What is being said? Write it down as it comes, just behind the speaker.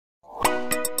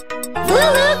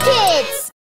LooLoo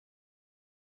Kids!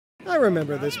 I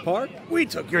remember this park. We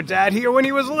took your dad here when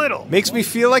he was little. Makes me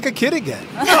feel like a kid again.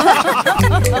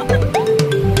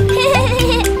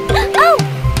 Oh,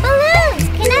 balloons!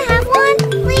 Can I have one,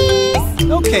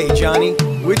 please? Okay, Johnny.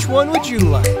 Which one would you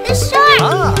like? The shark!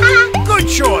 Ah, good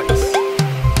choice!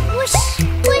 Whoosh,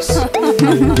 whoosh.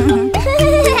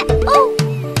 Oh!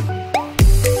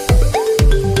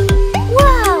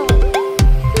 Whoa!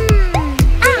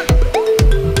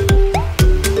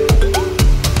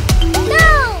 No!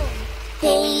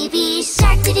 Baby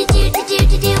shark,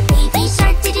 do-do-do-do-do-do-do. Baby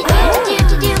shark,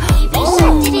 do-do-do-do-do-do. Baby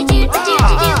shark, do-do-do-do-do-do.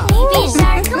 Baby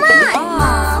shark, come on!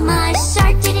 Mama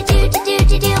shark,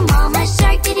 do-do-do-do-do-do. Mama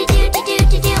shark,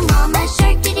 do-do-do-do-do-do. Mama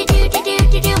shark,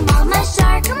 do-do-do-do-do-do. Mama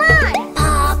shark, come on!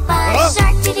 Papa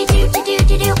shark,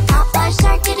 do-do-do-do-do-do. Papa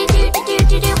shark,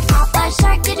 do-do-do-do-do-do. Papa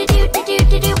shark,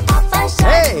 do-do-do-do-do-do. Papa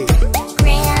shark. hey!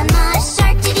 Grandma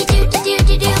shark,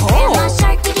 do-do-do-do-do-do. Grandma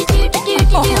shark,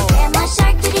 do-do-do-do-do-do. Grandma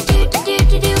shark,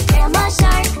 do-do-do-do-do-do. Grandma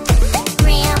shark.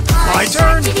 Grandpa My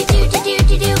shark, turn.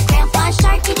 do-do-do-do-do-do. Grandpa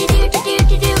shark,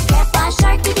 do-do-do-do-do-do. Grandpa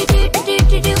shark,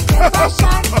 do-do-do-do-do-do. Grandpa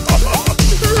shark.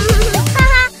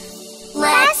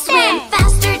 Let's swim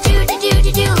faster,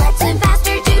 do-do-do-do-do. Let's swim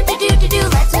faster, do-do-do-do-do.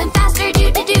 Let's swim faster,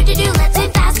 do-do-do-do-do. Let's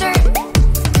swim faster.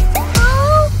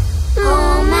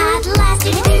 Home at last,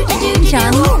 do-do-do-do-do.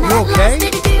 Johnny, Home you at okay?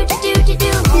 last,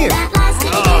 do-do-do-do-do. Here. Home at last,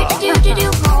 do-do-do-do-do.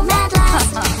 Home at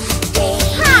last. Baby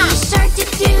shark,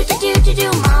 do-do-do-do-do.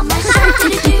 Mama shark,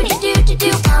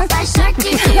 do-do-do-do-do. Papa shark,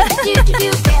 do-do-do-do-do.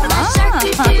 Grandma shark,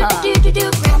 do-do-do-do-do.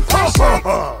 Grandpa shark.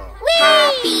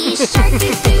 Happy shark,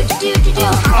 do-do-do-do-do.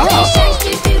 Happy sharks,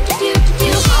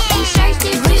 do-do-do-do-do. Happy sharks,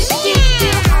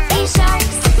 do-do-do-do-do. Happy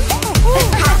sharks.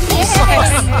 Happy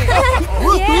sharks.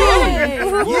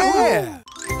 Yeah!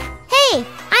 Hey,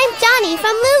 I'm Johnny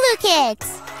from LooLoo Kids.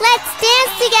 Let's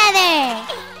dance together.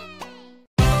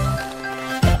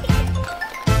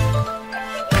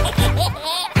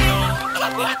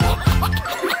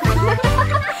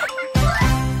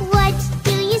 What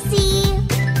do you see?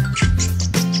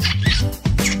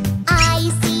 I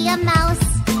see a mouse.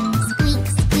 Squeak,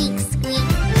 squeak, squeak.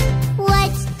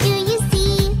 What do you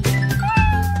see?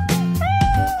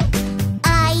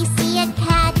 I see a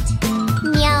cat.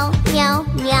 Meow, meow,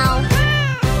 meow.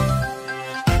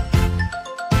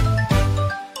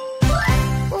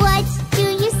 What do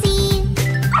you see?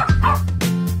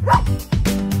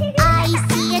 I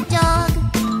see a dog.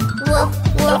 Woof,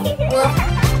 woof, woof.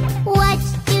 What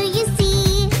do you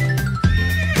see?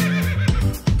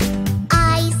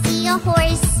 I see a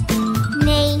horse.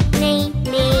 Neigh, neigh,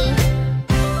 neigh.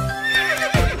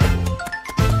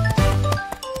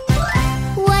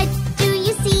 What do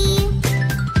you see?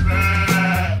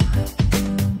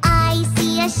 I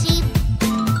see a sheep.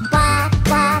 Ba,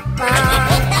 ba, ba.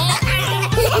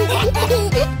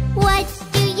 What